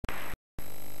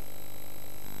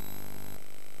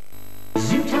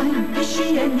Zoo-time,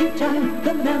 fishy and new-time,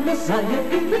 the man Messiah,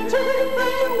 he returned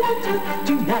by water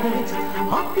tonight.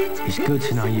 Heartbeats. It's good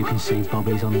to know you can see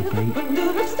bobbies on the beat.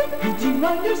 Beauty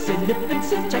riders,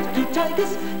 elephants and Jackie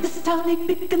tigers. This town ain't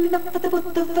big enough for the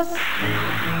both of us.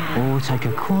 Or take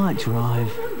a quiet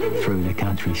drive through the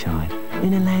countryside.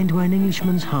 In a land where an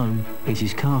Englishman's home is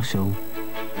his castle,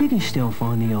 you can still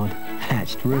find the odd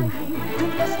thatched roof.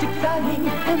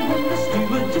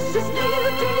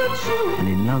 And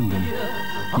in London,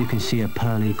 you can see a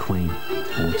pearly queen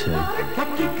or two.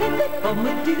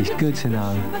 It's good to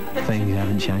know things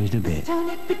haven't changed a bit.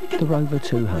 The Rover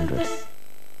 200.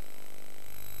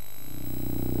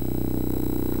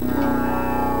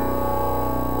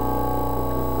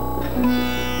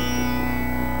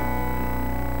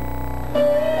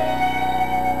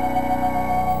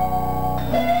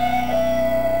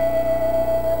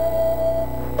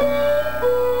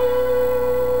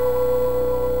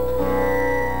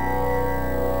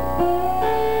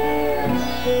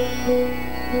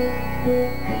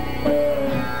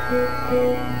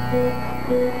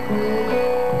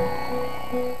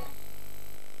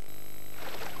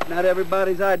 Not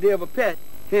everybody's idea of a pet.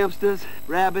 Hamsters,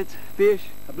 rabbits, fish.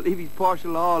 I believe he's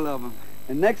partial to all of them.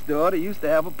 And next door, they used to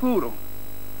have a poodle.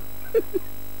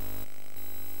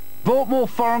 Bought more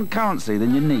foreign currency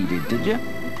than you needed, did you?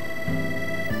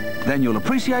 Then you'll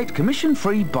appreciate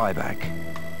commission-free buyback.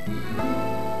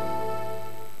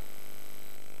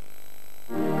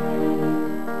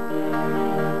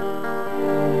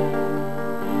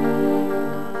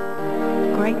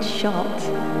 Great shot.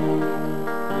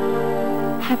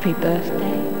 Happy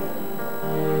birthday.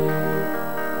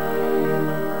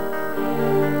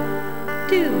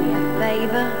 Do me a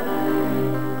favour.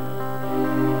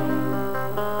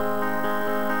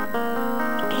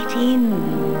 Get in.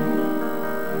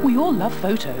 We all love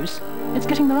photos. It's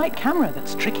getting the right camera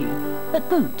that's tricky. At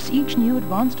Boots, each new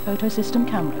advanced photo system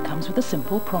camera comes with a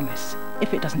simple promise.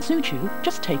 If it doesn't suit you,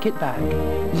 just take it back.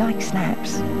 Like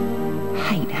snaps.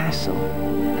 Hate hassle.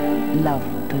 Love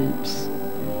Boots.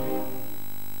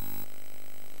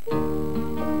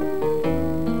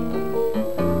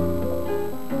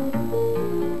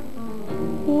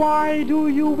 Why do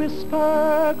you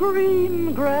whisper,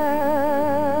 green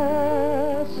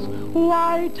grass?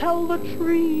 Why tell the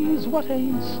trees what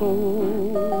ain't so?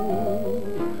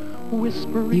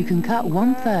 Whispering. You can cut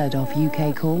 1/3 off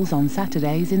UK calls on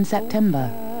Saturdays in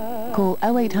September. Call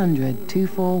 0800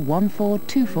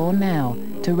 241424 now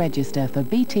to register for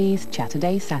BT's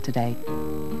Chatterday Saturday.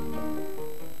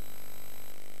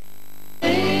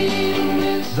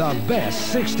 The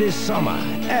best 60s summer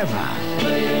ever.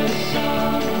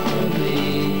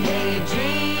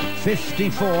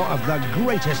 54 of the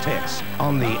greatest hits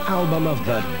on the album of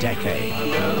the decade.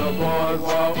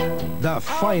 The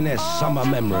finest summer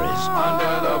memories.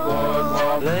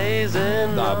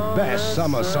 The best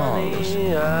summer songs.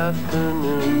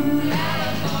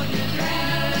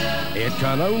 It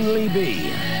can only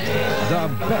be the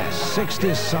best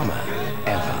 60s summer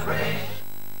ever.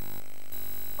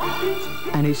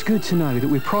 And it's good to know that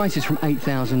with prices from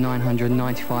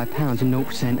 £8,995 and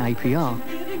 0% APR,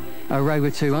 a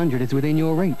Rover 200 is within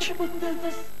your reach.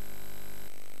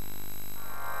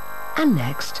 And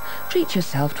next, treat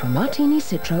yourself to a martini,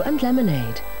 citro and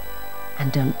lemonade.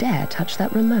 And don't dare touch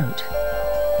that remote.